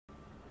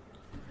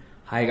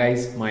Hi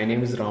guys, my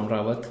name is Ram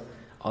Rawat,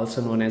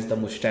 also known as the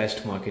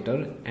Moustached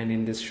marketer, and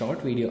in this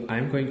short video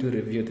I'm going to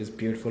review this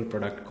beautiful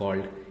product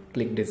called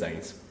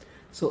ClickDesigns.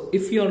 So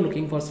if you are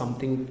looking for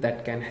something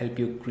that can help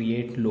you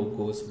create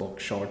logos,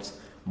 box shots,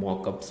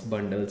 mockups,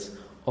 bundles,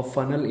 or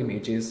funnel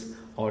images,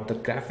 or the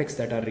graphics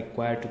that are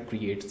required to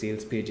create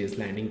sales pages,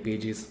 landing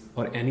pages,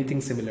 or anything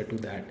similar to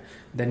that,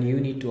 then you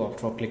need to opt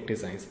for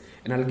ClickDesigns.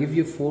 And I'll give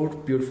you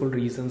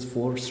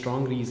four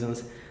strong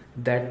reasons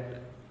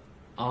that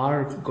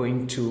are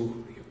going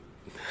to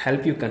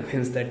help you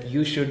convince that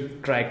you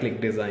should try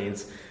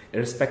ClickDesigns,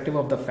 irrespective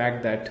of the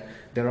fact that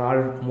there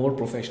are more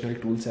professional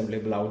tools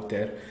available out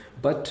there.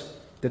 But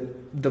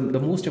the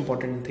most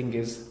important thing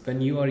is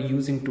when you are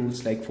using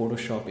tools like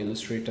Photoshop,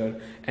 Illustrator,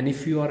 and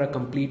if you are a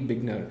complete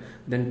beginner,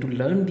 then to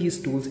learn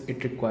these tools,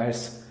 it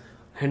requires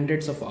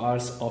hundreds of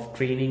hours of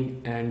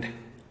training, and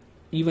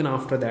even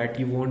after that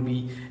you won't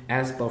be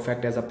as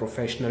perfect as a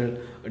professional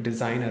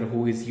designer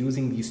who is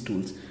using these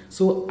tools.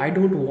 So I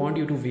don't want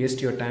you to waste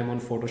your time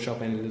on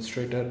Photoshop and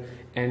Illustrator,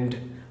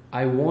 and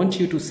I want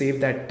you to save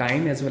that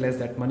time as well as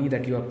that money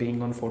that you are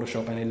paying on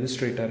Photoshop and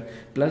Illustrator,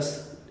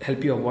 plus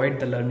help you avoid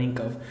the learning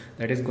curve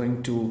that is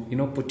going to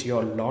put you a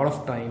lot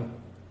of time,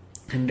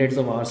 hundreds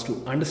of hours,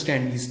 to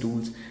understand these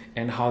tools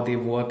and how they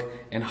work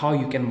and how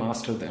you can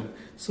master them.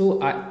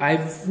 So I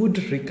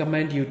would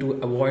recommend you to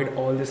avoid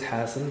all this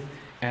hassle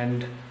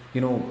and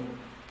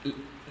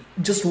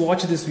just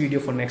watch this video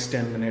for next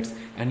 10 minutes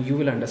and you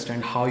will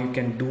understand how you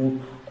can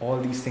do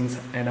all these things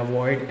and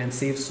avoid and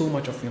save so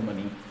much of your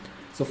money.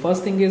 So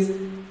first thing is,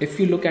 if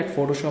you look at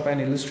Photoshop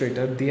and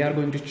Illustrator, they are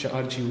going to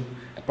charge you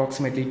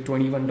approximately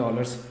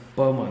 $21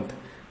 per month,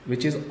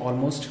 which is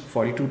almost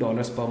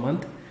 $42 per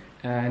month.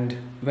 And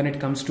when it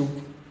comes to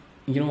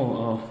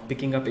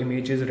picking up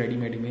images,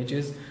 ready-made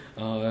images,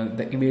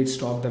 the image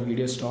stock, the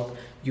video stock,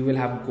 you'll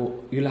have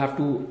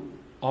to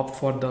opt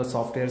for the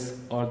softwares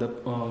or the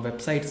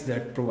websites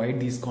that provide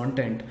these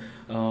content,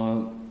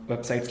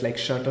 websites like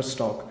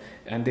Shutterstock,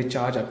 and they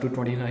charge up to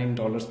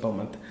 $29 per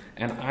month.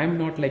 And I'm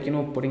not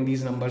putting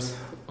these numbers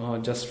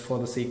just for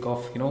the sake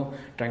of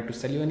trying to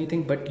sell you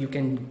anything, but you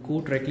can go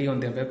directly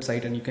on their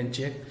website and you can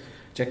check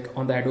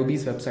on the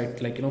Adobe's website,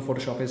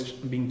 Photoshop is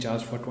being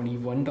charged for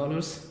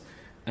 $21,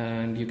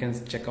 and you can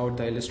check out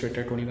the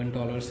Illustrator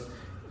 $21.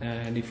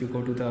 And if you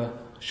go to the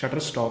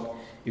Shutterstock,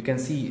 you can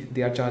see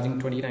they are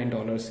charging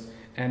 $29,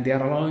 and they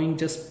are allowing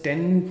just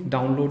 10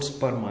 downloads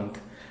per month.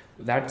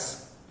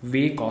 That's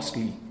way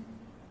costly.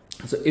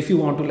 So if you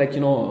want to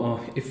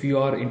if you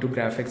are into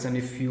graphics and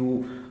if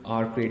you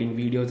are creating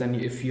videos and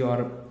if you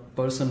are a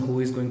person who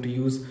is going to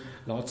use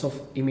lots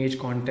of image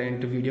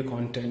content, video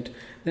content,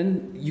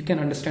 then you can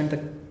understand the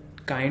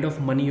kind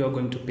of money you are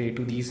going to pay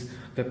to these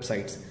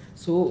websites.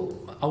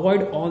 So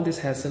avoid all this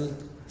hassle,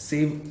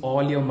 save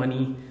all your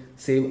money,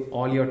 save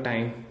all your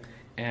time,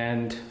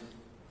 and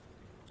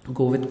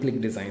go with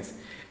ClickDesigns.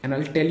 And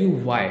I'll tell you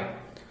why.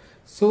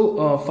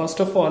 So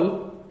first of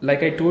all,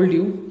 like I told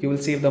you, you will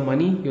save the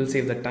money, you will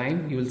save the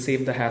time, you will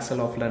save the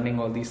hassle of learning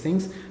all these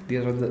things.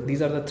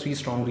 These are the three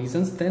strong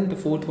reasons. Then the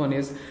fourth one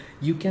is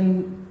you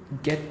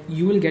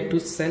will get to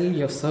sell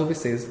your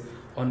services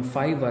on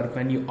Fiverr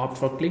when you opt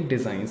for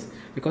ClickDesigns,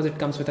 because it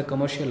comes with a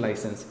commercial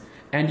license,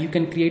 and you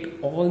can create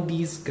all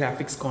these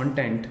graphics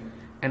content,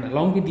 and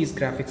along with these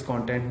graphics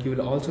content you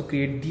will also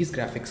create these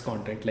graphics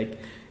content, like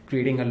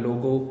creating a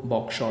logo,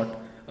 box shot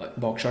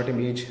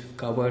image,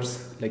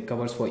 covers, like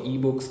covers for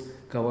ebooks,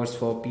 covers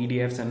for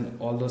PDFs and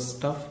all those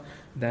stuff.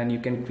 Then you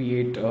can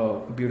create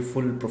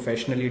beautiful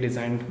professionally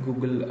designed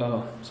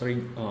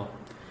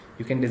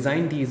you can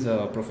design these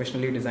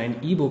professionally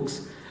designed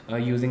ebooks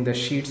using the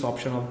sheets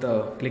option of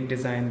the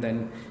ClickDesign.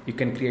 Then you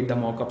can create the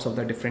mockups of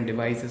the different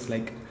devices,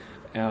 like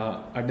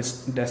a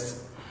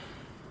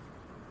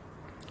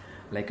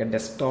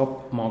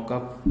desktop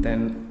mockup,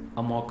 then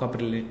a mockup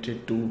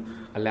related to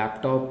a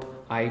laptop,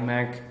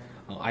 iMac,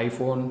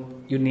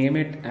 iPhone, you name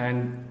it,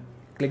 and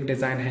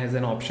ClickDesign has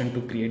an option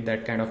to create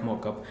that kind of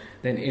mockup.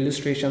 Then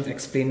illustrations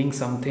explaining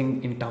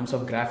something in terms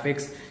of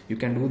graphics, you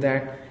can do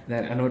that.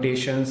 Then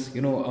annotations,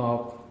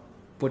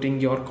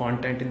 putting your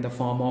content in the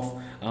form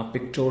of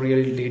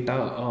pictorial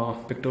data,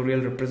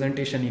 pictorial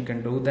representation, you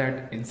can do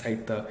that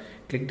inside the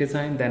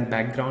ClickDesign. Then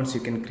backgrounds,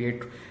 you can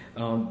create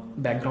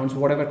backgrounds,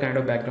 whatever kind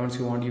of backgrounds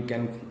you want,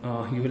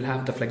 you will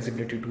have the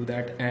flexibility to do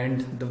that.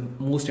 And the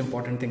most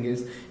important thing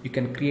is you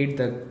can create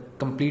the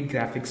complete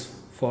graphics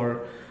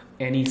for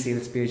any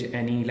sales page,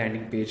 any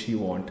landing page you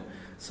want.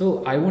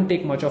 So I won't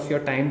take much of your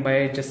time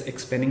by just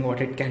explaining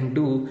what it can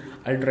do.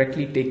 I'll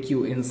directly take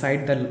you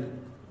inside the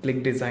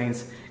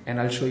ClickDesigns and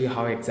I'll show you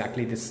how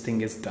exactly this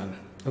thing is done.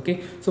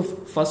 Okay, so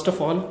first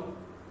of all,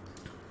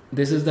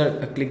 this is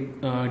the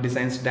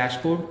ClickDesigns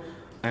dashboard.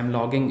 I'm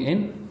logging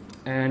in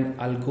and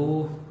I'll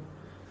go.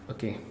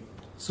 Okay,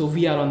 so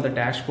we are on the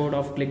dashboard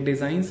of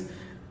ClickDesigns,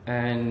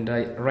 and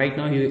right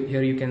now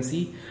here you can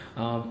see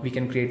we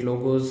can create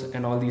logos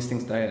and all these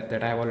things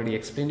that I've already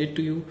explained it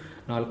to you.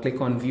 Now I'll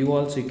click on view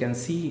all, so you can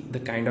see the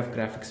kind of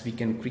graphics we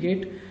can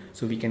create.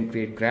 So we can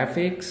create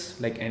graphics,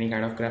 like any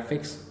kind of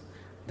graphics,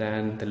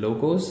 then the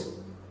logos,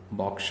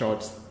 box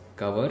shots,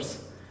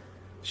 covers,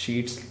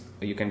 sheets.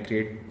 You can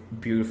create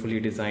beautifully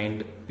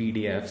designed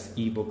PDFs,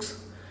 ebooks.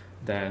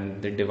 Then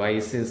the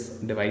device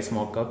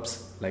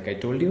mockups, like I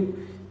told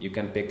you, you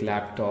can pick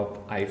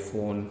laptop,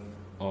 iPhone,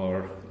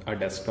 or a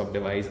desktop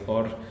device,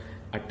 or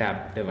a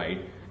tab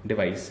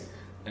device,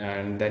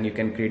 and then you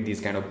can create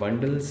these kind of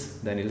bundles.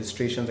 Then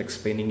illustrations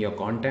explaining your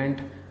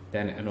content,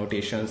 then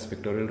annotations,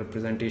 pictorial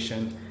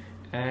representation,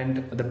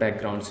 and the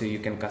background. So you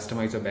can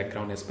customize your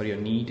background as per your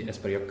need, as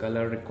per your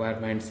color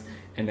requirements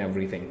and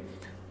everything.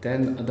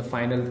 Then the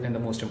final and the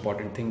most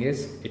important thing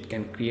is it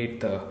can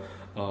create the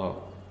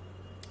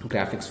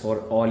graphics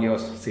for all your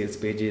sales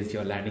pages,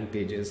 your landing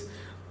pages,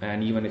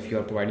 and even if you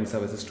are providing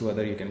services to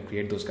other, you can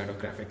create those kind of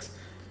graphics.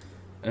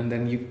 And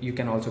then you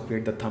can also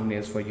create the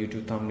thumbnails for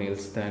YouTube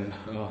thumbnails, then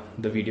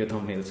the video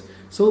thumbnails.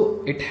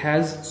 So it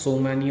has so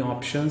many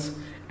options,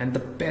 and the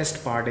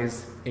best part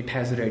is it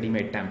has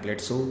ready-made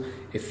templates. So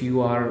if you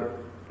are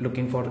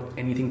looking for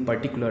anything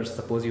particular,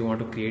 suppose you want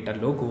to create a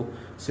logo,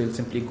 so you'll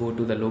simply go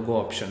to the logo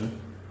option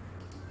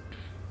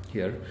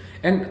here.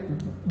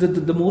 And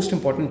the most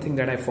important thing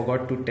that I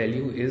forgot to tell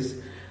you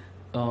is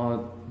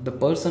the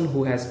person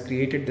who has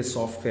created this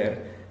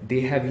software,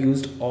 they have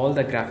used all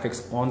the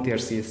graphics on their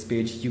sales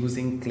page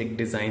using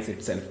ClickDesigns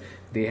itself.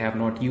 They have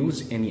not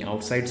used any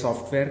outside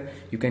software.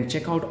 You can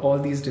check out all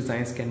these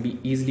designs can be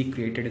easily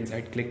created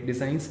inside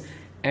ClickDesigns,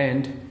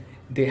 and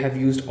they have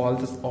used all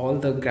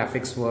the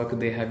graphics work.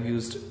 They have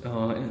used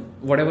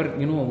whatever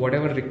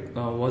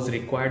was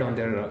required on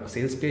their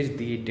sales page,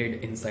 they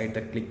did inside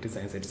the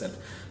ClickDesigns itself.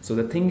 So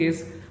the thing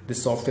is,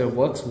 this software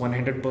works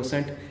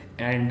 100%,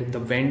 and the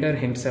vendor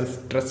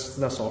himself trusts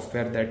the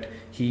software that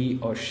he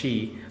or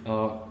she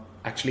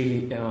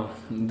actually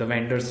the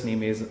vendor's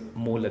name is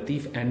Mo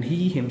Latif, and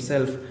he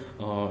himself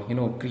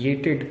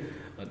created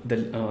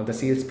the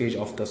sales page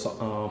of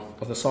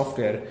the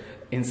software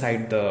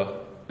inside the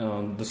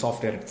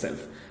software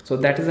itself. So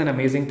that is an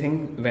amazing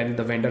thing. When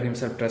the vendor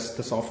himself trusts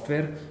the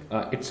software,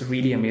 it's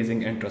really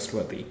amazing and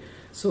trustworthy.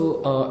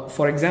 So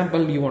for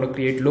example, you want to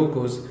create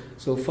logos.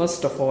 So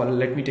first of all,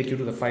 let me take you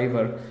to the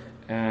Fiverr,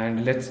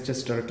 and let's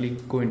just directly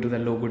go into the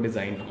logo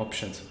design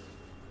options.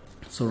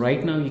 So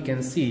right now you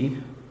can see,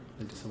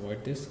 I'll just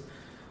avoid this,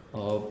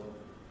 I'll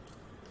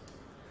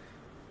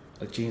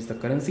change the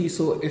currency.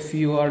 So if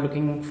you are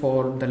looking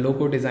for the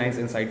logo designs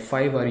inside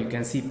Fiverr, you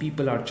can see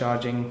people are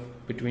charging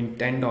between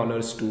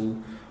 $10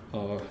 to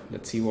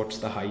let's see what's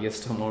the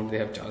highest amount they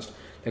have charged,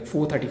 like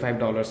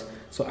 $435.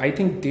 So I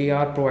think they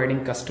are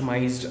providing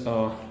customized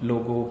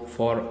logo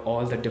for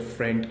all the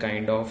different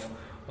kind of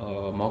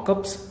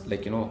mockups,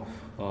 like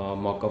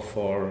mockup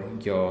for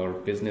your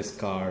business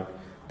card,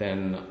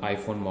 then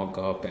iPhone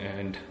mockup,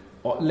 and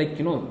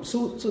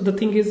so the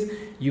thing is,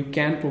 you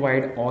can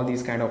provide all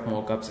these kind of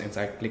mockups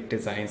inside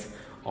ClickDesigns.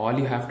 All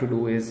you have to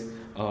do is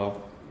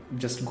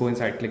just go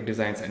inside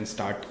ClickDesigns and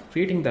start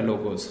creating the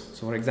logos.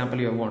 So for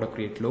example, you want to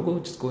create logo,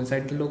 just go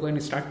inside the logo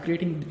and start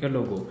creating your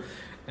logo,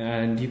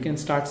 and you can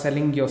start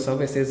selling your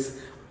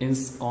services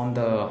on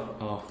the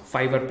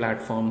Fiverr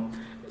platform.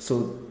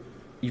 So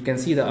you can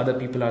see the other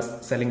people are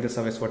selling the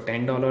service for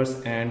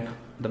 $10, and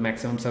the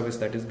maximum service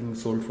that is being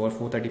sold for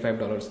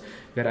 $435,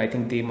 where I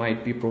think they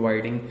might be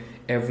providing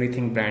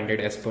everything branded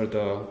as per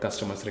the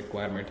customer's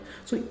requirement.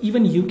 So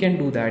even you can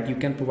do that. You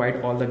can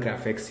provide all the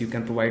graphics. You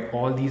can provide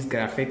all these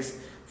graphics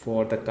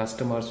for the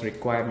customer's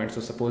requirement.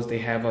 So suppose they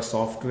have a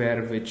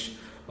software which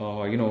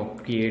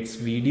creates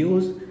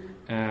videos,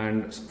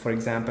 and for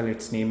example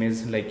its name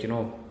is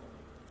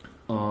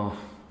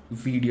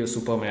Video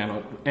Superman,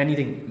 or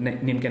anything,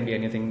 name can be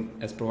anything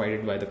as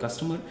provided by the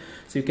customer.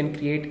 So you can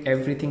create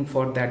everything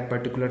for that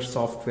particular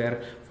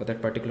software, for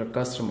that particular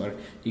customer.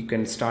 You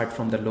can start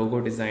from the logo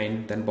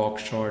design, then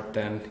box shot,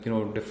 then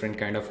different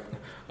kind of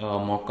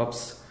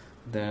mockups,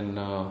 then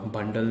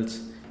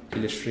bundles,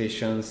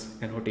 illustrations,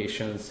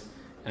 annotations,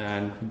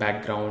 and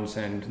backgrounds,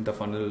 and the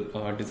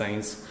funnel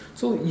designs.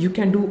 So you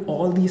can do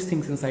all these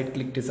things inside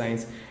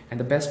ClickDesigns, and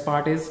the best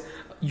part is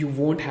you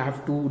won't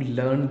have to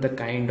learn the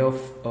kind of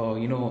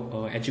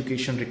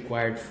education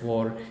required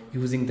for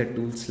using the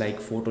tools like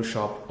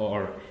Photoshop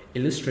or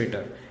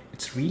Illustrator.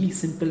 It's really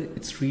simple,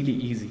 it's really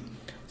easy.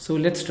 So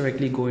let's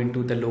directly go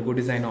into the logo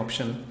design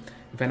option.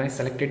 When I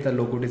selected the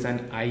logo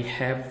design, I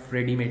have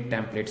ready-made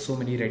templates, so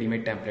many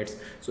ready-made templates.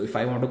 So if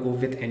I want to go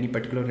with any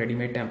particular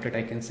ready-made template,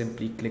 I can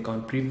simply click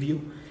on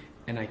preview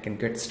and I can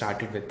get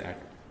started with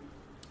that.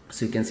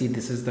 So you can see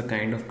this is the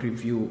kind of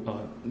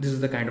preview, this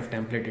is the kind of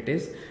template it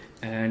is.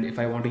 And if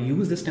I want to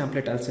use this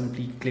template, I'll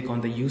simply click on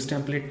the use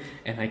template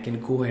and I can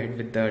go ahead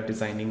with the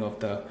designing of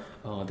the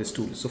this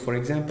tool. So for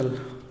example,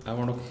 I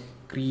want to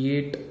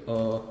create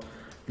a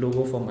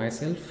logo for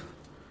myself.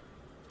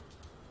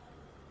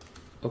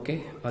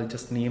 Okay, I'll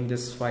just name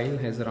this file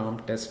as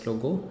Ram test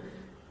logo,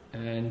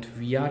 and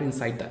we are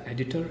inside the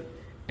editor,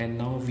 and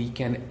now we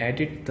can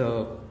edit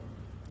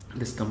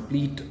this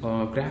complete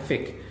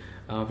graphic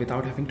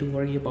without having to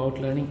worry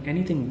about learning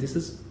anything. This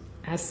is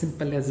as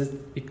simple as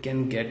it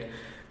can get.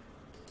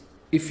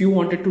 If you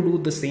wanted to do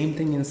the same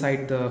thing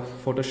inside the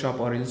Photoshop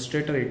or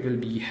Illustrator, it will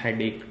be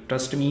headache.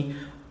 Trust me,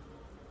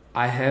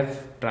 I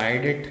have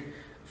tried it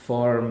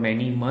for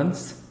many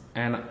months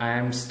and I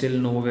am still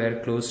nowhere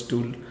close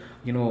to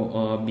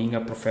being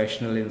a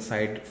professional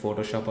inside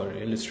Photoshop or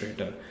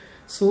Illustrator.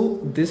 So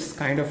this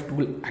kind of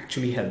tool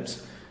actually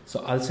helps.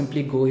 So I'll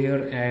simply go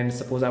here and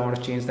suppose I want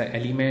to change the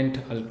element.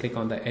 I'll click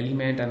on the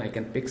element and I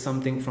can pick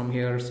something from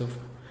here. So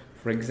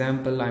for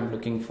example, I'm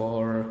looking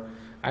for,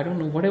 I don't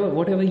know,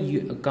 whatever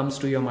comes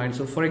to your mind.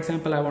 So for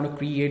example, I want to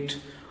create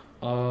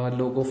a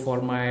logo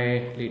for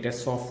my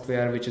latest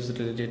software which is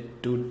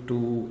related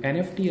to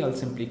NFT. I'll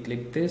simply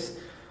click this.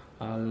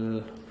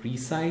 I'll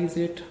resize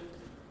it.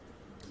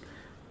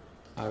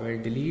 I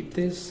will delete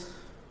this.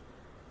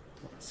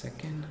 1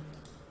 second.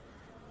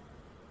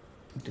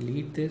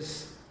 Delete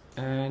this.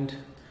 And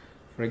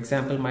for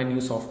example, my new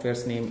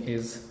software's name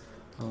is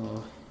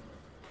 1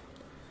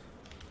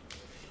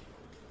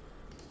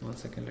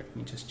 second, let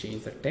me just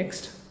change the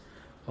text,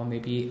 or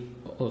maybe,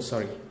 oh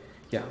sorry,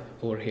 yeah,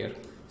 over here.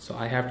 So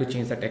I have to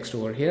change the text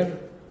over here.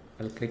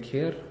 I'll click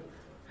here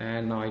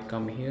and now I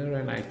come here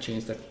and I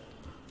change the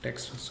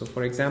text. So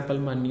for example,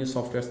 my new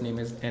software's name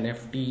is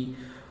NFT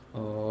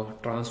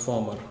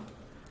transformer.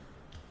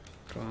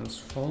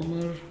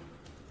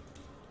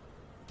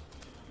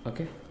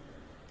 Okay.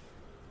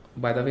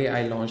 By the way,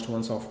 I launched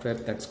one software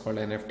that's called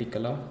NFT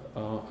Color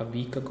a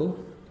week ago,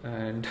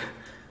 and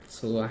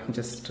so I'm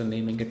just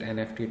naming it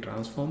NFT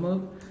Transformer.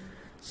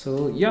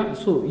 So yeah,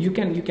 so you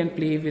can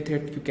play with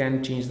it. You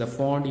can change the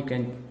font. You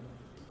can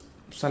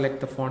select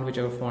the font,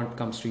 whichever font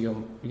comes to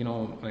your,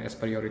 as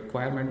per your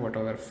requirement,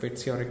 whatever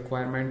fits your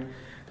requirement.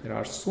 There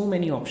are so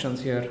many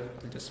options here.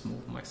 I'll just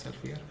move myself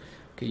here.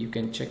 Okay, you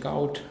can check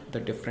out the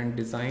different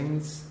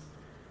designs.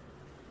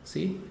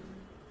 See,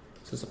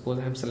 so suppose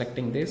I'm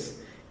selecting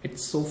this.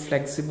 It's so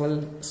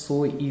flexible,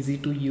 so easy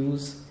to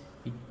use.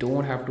 You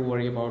don't have to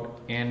worry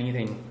about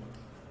anything.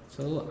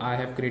 So I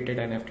have created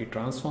an NFT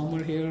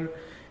transformer here,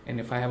 and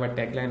if I have a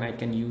tagline, I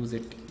can use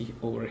it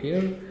over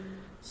here.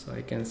 So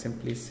I can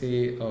simply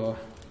say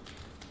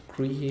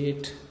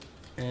create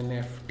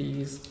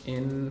NFTs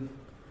in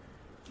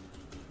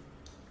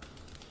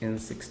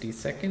 60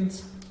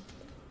 seconds,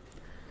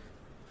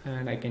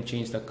 and I can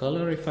change the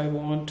color if I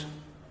want.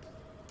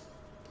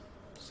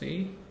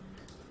 See,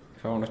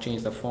 if I want to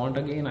change the font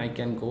again, I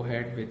can go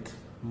ahead with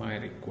my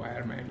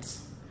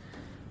requirements.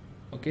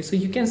 Okay, so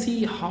you can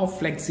see how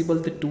flexible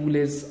the tool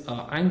is.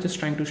 I'm just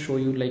trying to show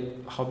you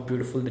like how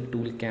beautiful the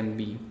tool can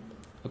be.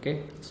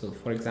 Okay, so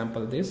for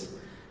example this,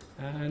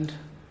 and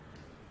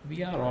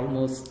we are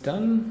almost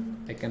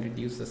done. I can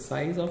reduce the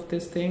size of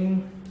this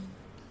thing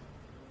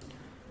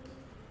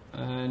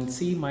and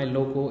see my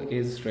logo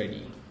is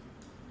ready.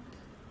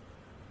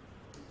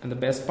 And the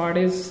best part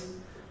is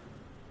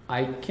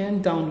I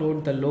can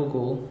download the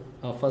logo.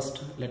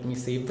 First let me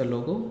save the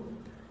logo,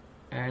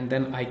 and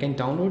then I can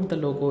download the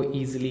logo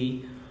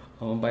easily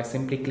by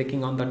simply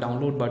clicking on the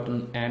download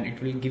button, and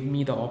it will give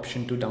me the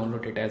option to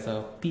download it as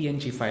a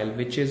PNG file,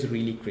 which is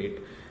really great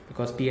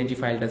because PNG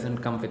file doesn't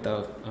come with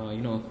a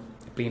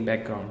plain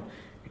background.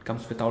 It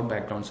comes without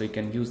background, so you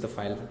can use the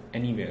file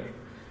anywhere.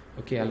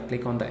 Okay, I'll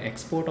click on the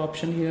export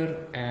option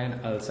here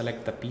and I'll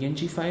select the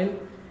PNG file,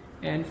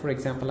 and for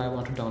example I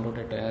want to download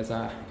it as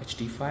a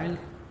HD file.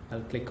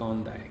 I'll click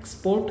on the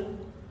export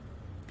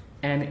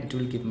and it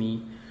will give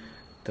me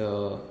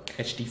the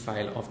HD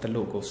file of the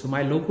logo. So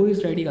my logo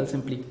is ready. I'll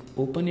simply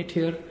open it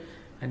here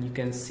and you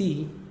can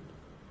see,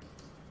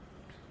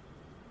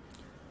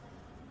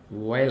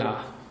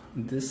 voila,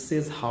 this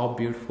is how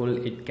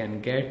beautiful it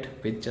can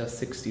get with just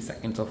 60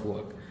 seconds of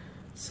work.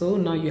 So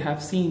now you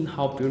have seen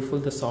how beautiful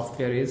the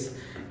software is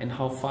and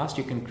how fast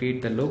you can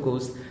create the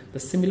logos. The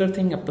similar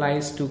thing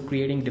applies to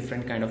creating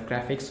different kind of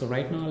graphics. So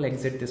right now I'll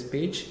exit this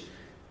page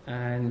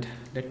and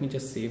let me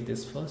just save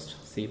this first.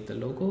 Save the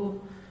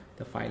logo.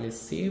 The file is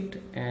saved,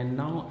 and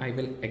now I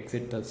will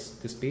exit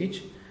this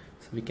page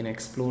so we can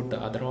explore the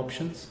other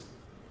options.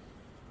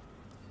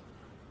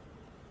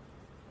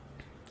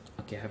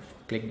 Okay, I have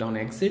clicked on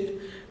exit.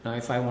 Now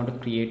if I want to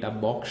create a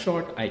box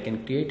shot, I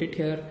can create it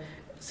here.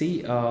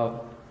 See,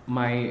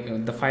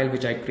 the file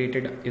which I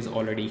created is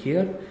already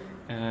here,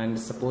 and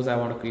suppose I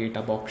want to create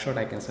a box shot,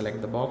 I can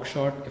select the box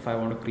shot. If I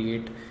want to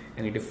create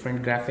any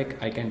different graphic,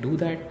 I can do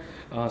that.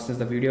 Since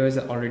the video is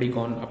already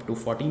gone up to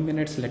 14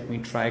 minutes, let me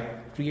try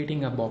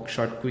creating a box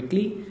shot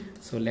quickly.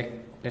 So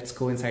let's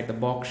go inside the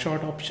box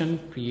shot option,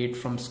 create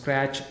from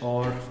scratch,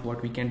 or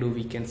what we can do,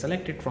 we can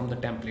select it from the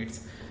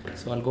templates.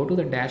 So I'll go to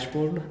the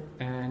dashboard,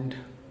 and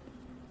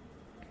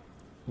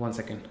 1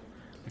 second,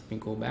 let me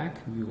go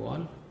back, view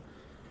all,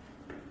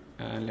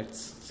 and let's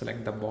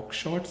select the box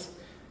shots.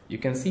 You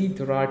can see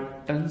there are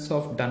tons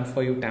of done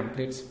for you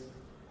templates.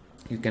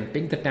 You can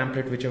pick the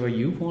template whichever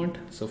you want.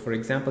 So for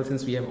example,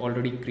 since we have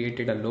already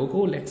created a logo,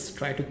 let's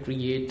try to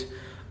create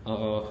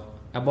a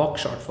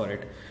box shot for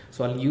it.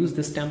 So I'll use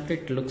this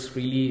template. It looks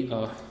really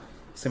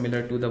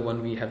similar to the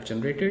one we have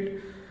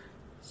generated.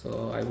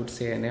 So I would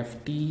say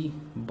NFT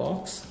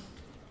box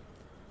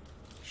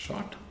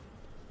shot.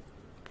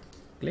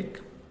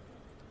 Click.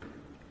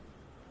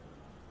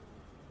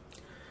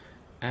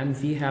 And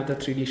we have the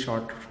 3D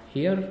shot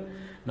here.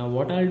 Now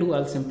what I'll do,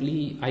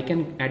 I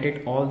can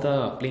edit all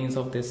the planes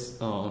of this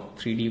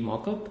 3D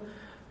mockup.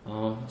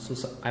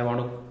 So I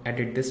want to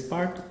edit this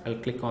part. I'll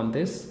click on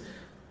this.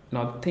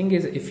 Now the thing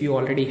is, if you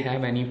already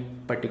have any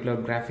particular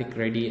graphic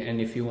ready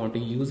and if you want to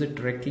use it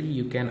directly,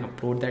 you can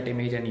upload that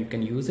image and you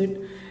can use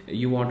it.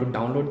 You want to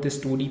download this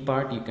 2D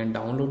part, you can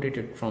download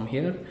it from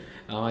here.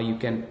 You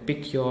can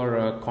pick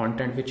your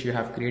content which you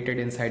have created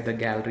inside the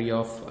gallery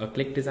of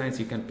ClickDesigns.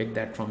 You can pick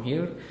that from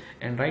here.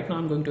 And right now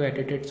I'm going to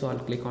edit it, so I'll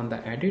click on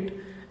the edit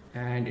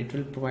and it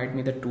will provide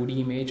me the 2D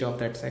image of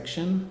that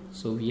section.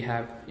 So we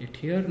have it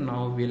here.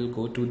 Now we'll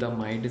go to the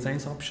My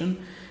Designs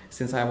option.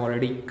 Since I've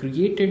already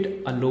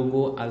created a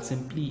logo, I'll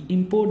simply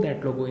import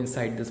that logo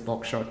inside this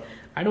box shot.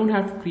 I don't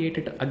have to create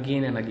it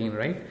again and again,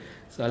 right?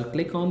 So I'll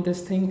click on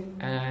this thing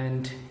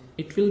and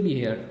it will be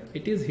here.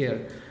 It is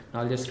here.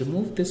 Now I'll just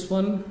remove this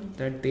one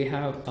that they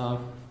have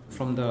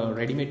from the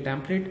ready-made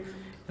template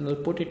and I'll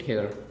put it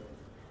here.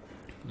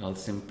 I'll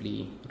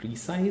simply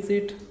resize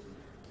it.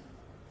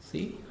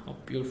 See how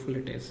beautiful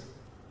it is.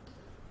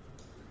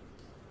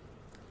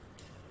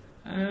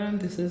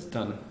 And this is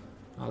done.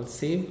 I'll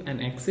save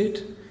and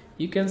exit.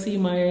 You can see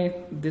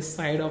this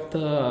side of the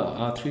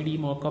 3D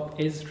mockup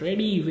is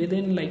ready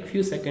within like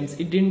few seconds.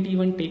 It didn't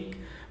even take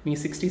me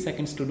 60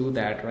 seconds to do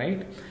that,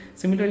 right?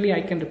 Similarly,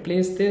 I can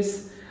replace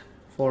this.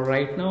 For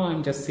right now,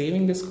 I'm just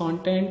saving this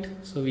content,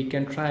 so we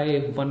can try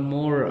one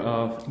more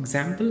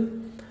example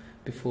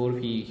before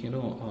we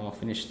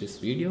finish this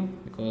video,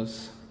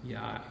 because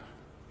yeah,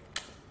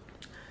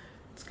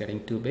 it's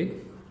getting too big.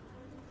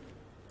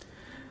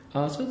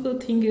 So the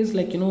thing is,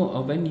 like,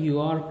 when you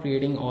are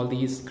creating all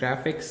these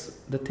graphics,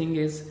 the thing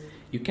is,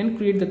 you can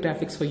create the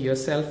graphics for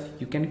yourself,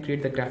 you can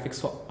create the graphics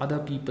for other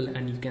people,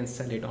 and you can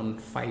sell it on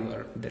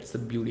Fiverr. That's the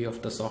beauty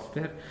of the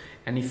software.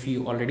 And if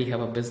you already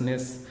have a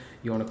business,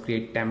 you want to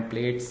create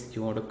templates,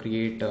 you want to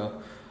create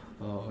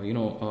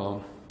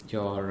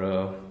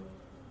your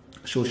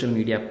social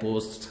media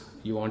posts,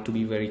 you want to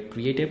be very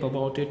creative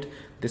about it,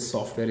 this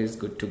software is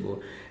good to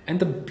go. And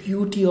the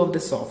beauty of the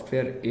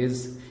software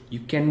is you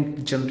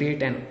can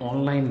generate an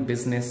online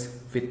business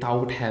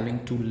without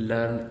having to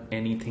learn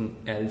anything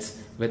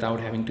else, without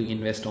having to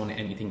invest on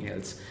anything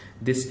else.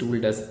 This tool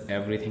does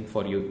everything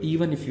for you.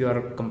 Even if you are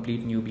a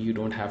complete newbie, you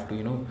don't have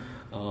to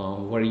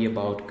worry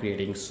about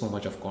creating so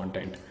much of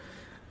content.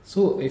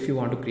 So if you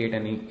want to create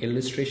any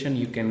illustration,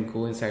 you can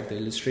go inside the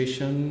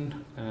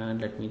illustration,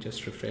 and let me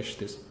just refresh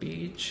this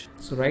page.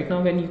 So right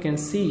now, when you can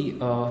see,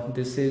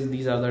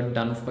 these are the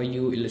done for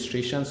you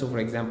illustrations. So for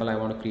example, I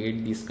want to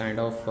create this kind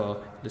of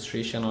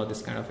illustration or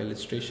this kind of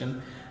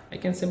illustration. I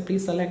can simply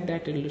select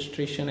that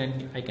illustration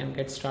and I can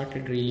get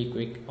started really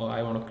quick. Or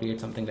I want to create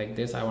something like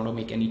this, I want to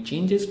make any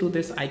changes to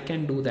this, I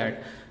can do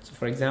that. So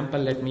for example,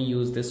 let me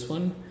use this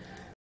one.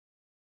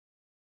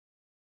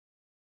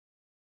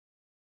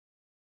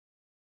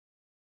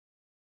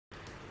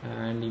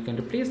 And you can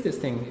replace this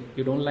thing.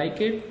 You don't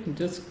like it,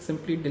 just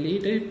simply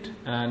delete it.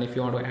 And if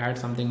you want to add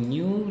something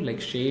new like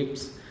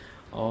shapes,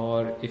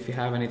 or if you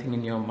have anything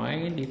in your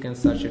mind, you can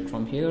search it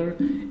from here.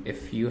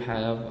 If you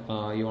have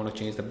you want to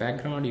change the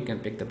background, you can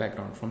pick the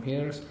background from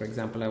here. So for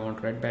example, I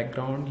want red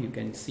background. You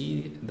can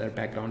see the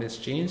background is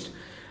changed.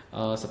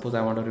 Suppose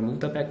I want to remove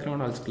the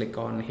background, I'll just click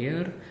on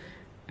here.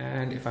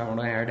 And if I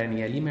want to add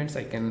any elements,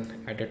 I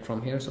can add it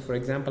from here. So for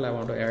example, I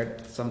want to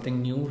add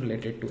something new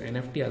related to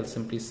NFT. I'll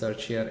simply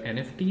search here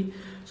NFT.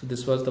 So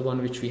this was the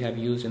one which we have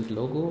used in the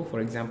logo. For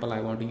example,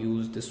 I want to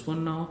use this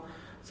one now.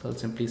 So I'll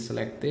simply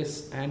select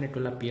this and it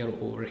will appear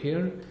over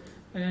here,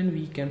 and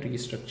we can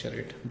restructure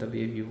it the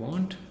way we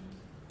want.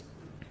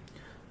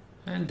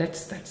 And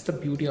that's the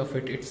beauty of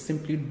it. It's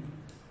simply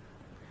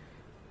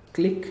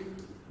click,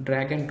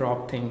 drag and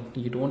drop thing.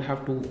 You don't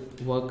have to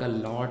work a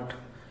lot.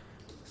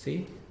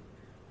 See?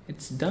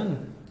 It's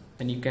done,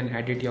 and you can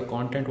edit your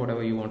content,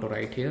 whatever you want to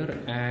write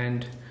here.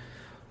 And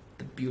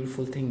the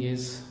beautiful thing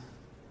is,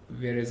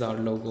 where is our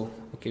logo?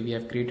 Okay, we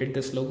have created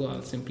this logo.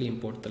 I'll simply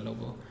import the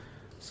logo.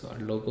 So our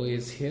logo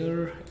is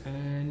here,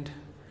 and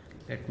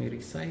let me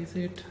resize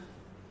it,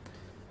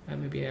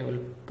 and maybe I will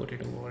put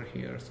it over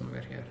here,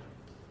 somewhere here.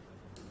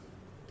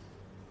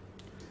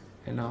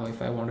 And now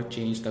if I want to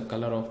change the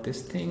color of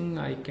this thing,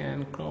 I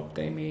can crop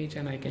the image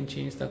and I can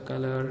change the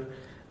color,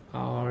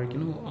 or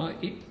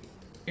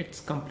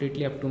it's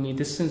completely up to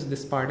me. Since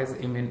this part is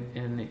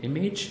an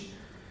image,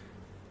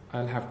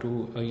 I'll have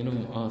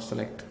to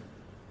select.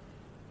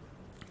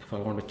 If I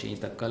want to change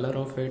the color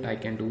of it, I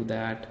can do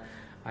that.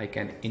 I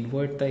can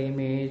invert the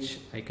image,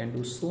 I can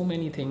do so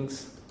many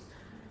things.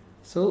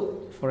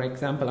 So for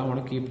example, I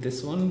want to keep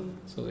this one,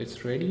 so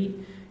it's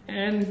ready,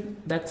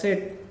 and that's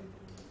it,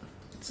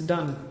 it's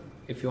done.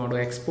 If you want to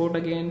export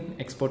again,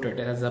 export it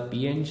as a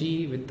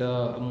PNG with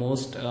the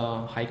most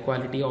high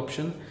quality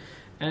option,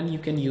 and you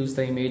can use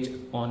the image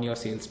on your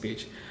sales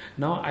page.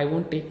 Now I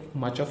won't take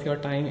much of your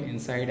time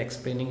inside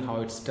explaining how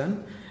it's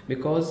done,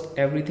 because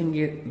everything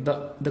is,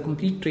 the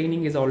complete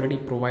training is already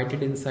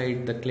provided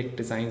inside the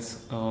ClickDesigns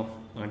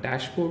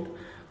dashboard.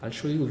 I'll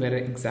show you where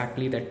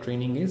exactly that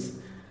training is.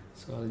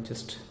 So I'll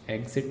just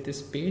exit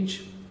this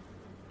page,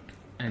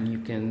 and you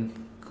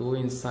can go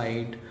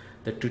inside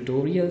the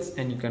tutorials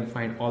and you can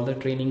find all the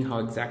training, how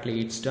exactly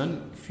it's done.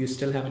 If you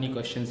still have any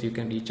questions, you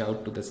can reach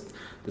out to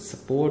the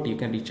support, you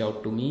can reach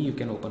out to me, you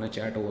can open a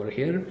chat over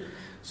here.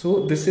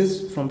 So this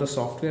is from the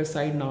software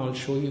side. Now I'll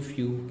show you a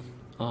few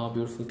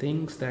beautiful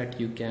things that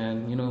you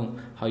can,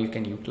 how you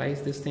can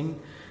utilize this thing.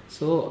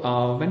 So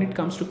when it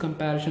comes to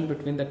comparison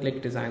between the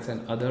ClickDesigns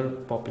and other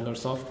popular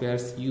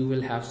softwares, you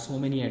will have so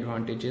many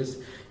advantages.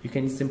 You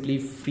can simply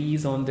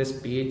freeze on this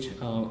page,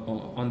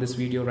 on this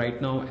video right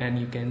now, and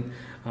you can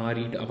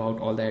read about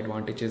all the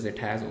advantages it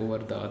has over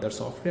the other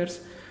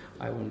softwares.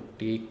 I won't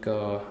take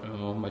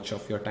much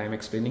of your time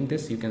explaining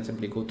this. You can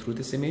simply go through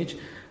this image.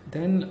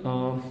 Then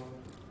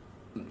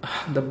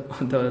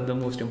the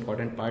most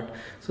important part,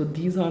 so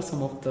these are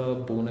some of the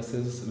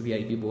bonuses,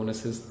 VIP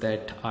bonuses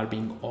that are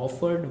being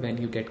offered when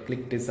you get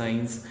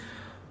ClickDesigns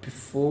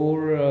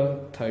before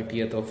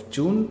 30th of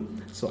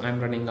June. So I'm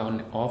running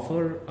an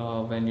offer.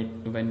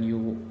 When you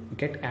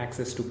get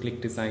access to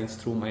ClickDesigns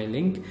through my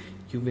link,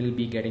 you will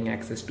be getting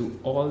access to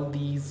all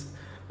these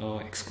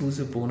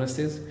exclusive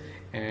bonuses,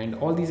 and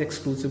all these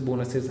exclusive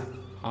bonuses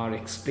are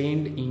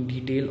explained in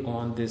detail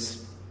on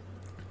this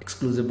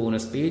exclusive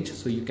bonus page.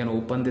 So you can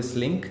open this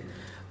link.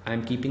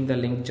 I'm keeping the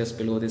link just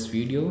below this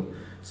video.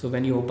 So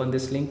when you open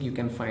this link, you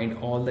can find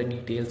all the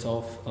details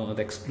of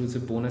the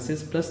exclusive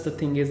bonuses. Plus the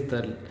thing is,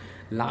 the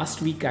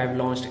last week I've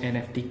launched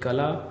NFT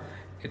Color.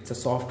 It's a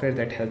software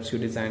that helps you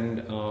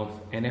design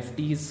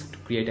NFTs, to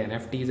create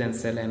NFTs and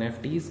sell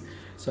NFTs.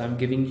 So I'm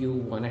giving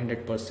you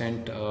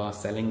 100%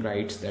 selling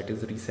rights, that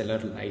is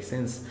reseller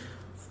license,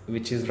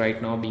 which is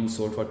right now being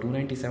sold for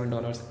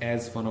 $297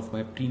 as one of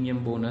my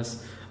premium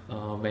bonus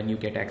when you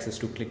get access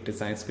to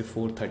ClickDesigns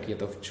before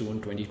 30th of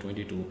June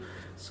 2022.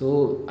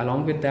 So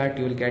along with that,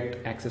 you will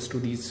get access to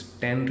these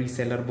 10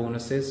 reseller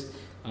bonuses.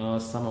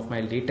 Some of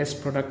my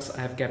latest products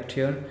I have kept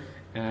here,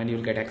 and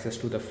you'll get access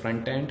to the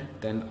front end,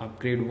 then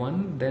upgrade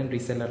one, then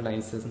reseller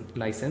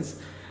license.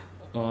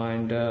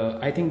 And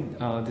I think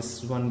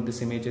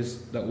this image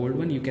is the old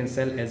one. You can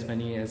sell as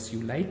many as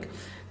you like,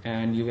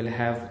 and you will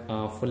have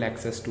full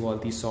access to all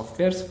these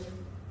softwares.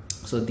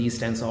 So these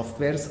 10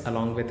 softwares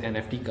along with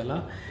NFT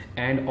Color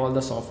and all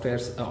the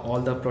softwares, all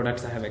the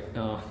products I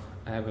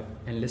have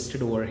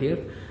enlisted over here,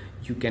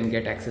 you can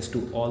get access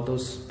to all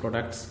those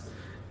products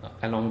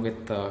along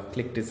with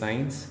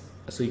ClickDesigns.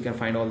 So you can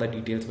find all the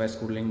details by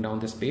scrolling down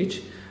this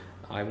page.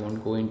 I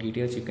won't go in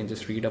details, you can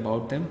just read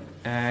about them.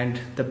 And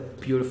the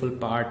beautiful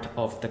part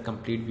of the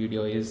complete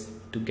video is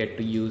to get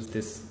to use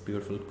this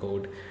beautiful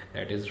code,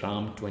 that is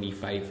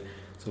RAM25.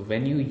 So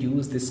when you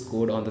use this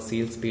code on the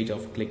sales page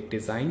of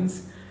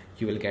ClickDesigns,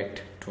 you will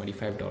get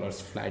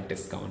 $25 flat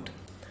discount.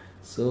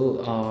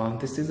 So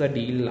this is a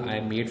deal I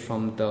made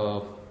from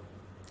the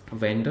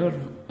vendor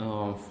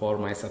for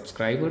my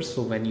subscribers.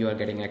 So when you are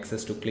getting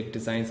access to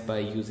ClickDesigns by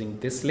using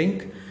this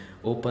link,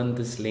 open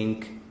this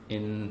link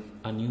in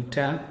a new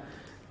tab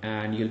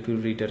and you'll be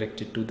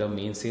redirected to the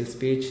main sales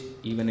page.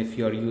 Even if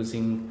you are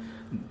using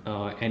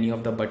any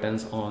of the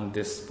buttons on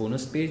this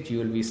bonus page, you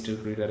will be still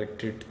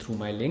redirected through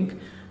my link.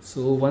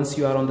 So once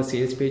you are on the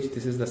sales page,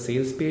 this is the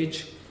sales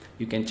page.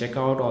 You can check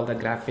out all the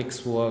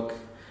graphics work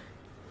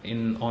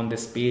on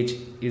this page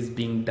is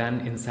being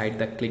done inside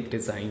the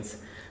ClickDesigns.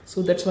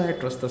 So that's why I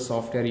trust the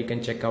software. You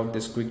can check out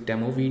this quick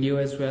demo video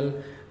as well.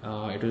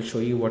 It will show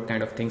you what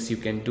kind of things you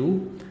can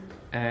do.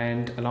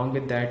 And along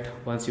with that,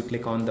 once you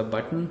click on the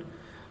button,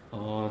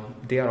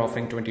 they are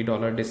offering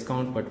 $20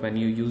 discount, but when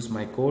you use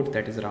my code,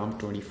 that is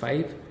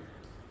RAM25,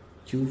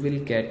 you will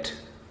get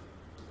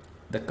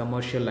the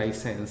commercial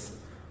license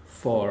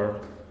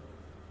for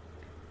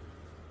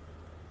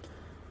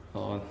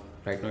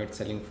right now it's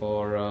selling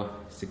for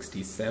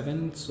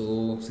 67.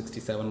 So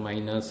 67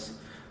 minus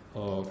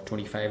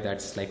 25,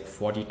 that's like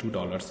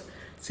 $42.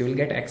 So you will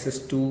get access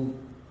to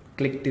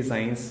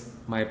ClickDesigns,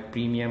 my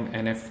premium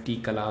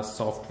NFT Color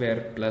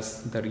software,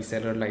 plus the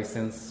reseller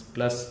license,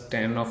 plus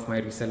 10 of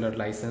my reseller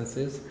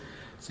licenses.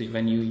 So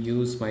when you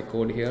use my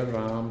code here,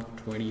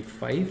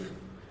 RAM25,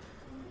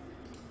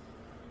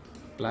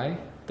 apply,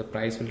 the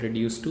price will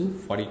reduce to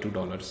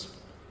 $42.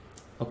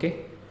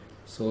 Okay,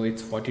 so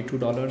it's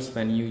 $42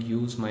 when you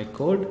use my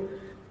code.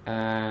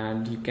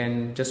 And you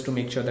can, just to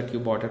make sure that you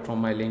bought it from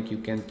my link, you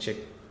can check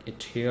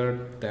it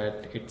here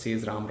that it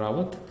says Ram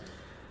Rawat.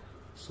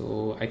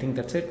 So I think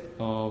that's it.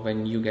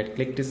 When you get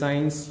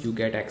ClickDesigns, you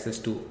get access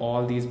to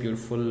all these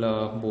beautiful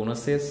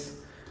bonuses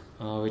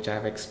which I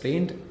have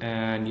explained,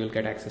 and you'll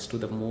get access to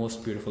the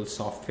most beautiful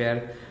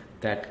software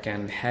that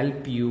can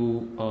help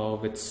you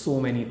with so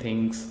many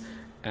things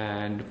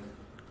and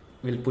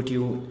will put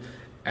you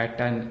at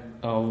an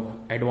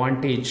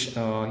advantage.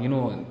 You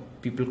know,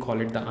 people call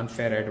it the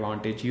unfair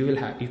advantage. You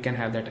can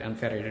have that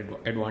unfair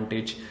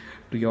advantage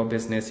to your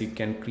business. You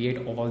can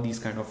create all these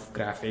kind of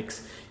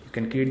graphics. You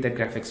can create the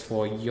graphics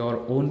for your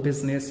own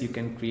business. You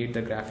can create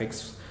the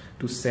graphics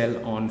to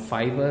sell on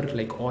Fiverr.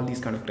 Like all these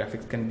kind of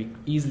graphics can be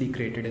easily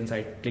created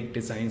inside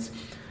ClickDesigns,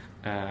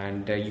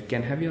 and you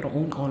can have your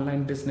own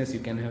online business. You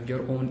can have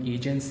your own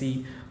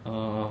agency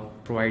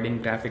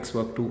providing graphics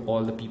work to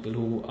all the people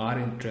who are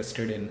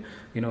interested in,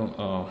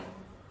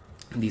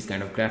 these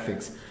kind of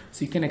graphics.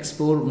 So you can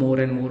explore more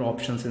and more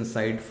options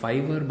inside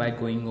Fiverr by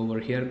going over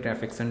here,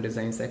 graphics and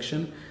design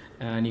section,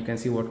 and you can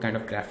see what kind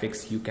of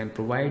graphics you can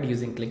provide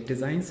using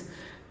ClickDesigns.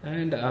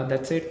 And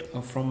that's it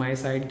from my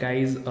side,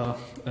 guys.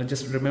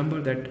 Just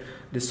remember that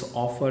this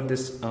offer,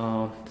 this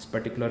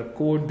particular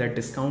code, that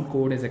discount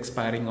code is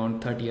expiring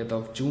on 30th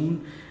of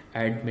June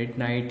at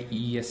midnight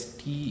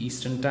EST,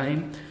 Eastern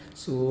time.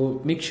 So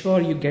make sure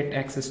you get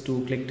access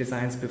to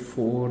ClickDesigns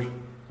before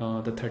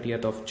the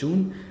 30th of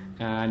June.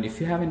 And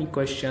if you have any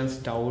questions,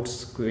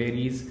 doubts,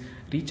 queries,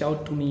 reach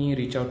out to me,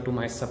 reach out to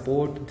my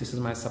support. This is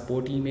my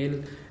support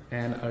email,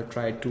 and I'll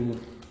try to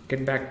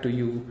get back to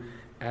you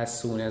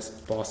as soon as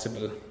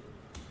possible.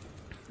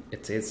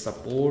 It says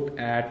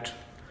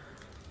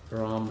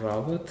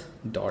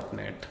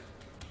support@ramrawat.net.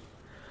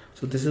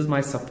 So this is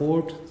my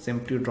support.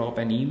 Simply drop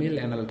an email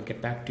and I'll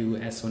get back to you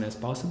as soon as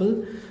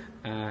possible.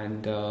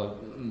 And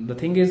the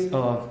thing is,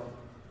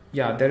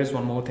 yeah, there is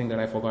one more thing that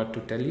I forgot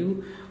to tell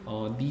you.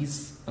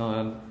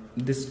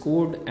 This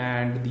code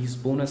and these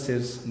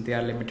bonuses, they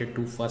are limited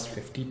to first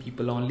 50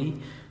 people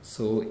only.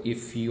 So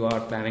if you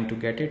are planning to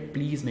get it,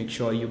 please make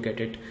sure you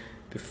get it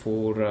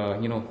before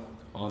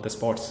the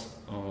spots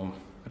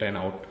run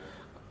out.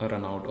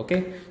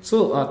 Okay,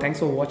 so thanks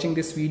for watching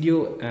this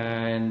video,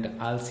 and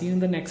I'll see you in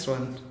the next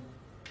one.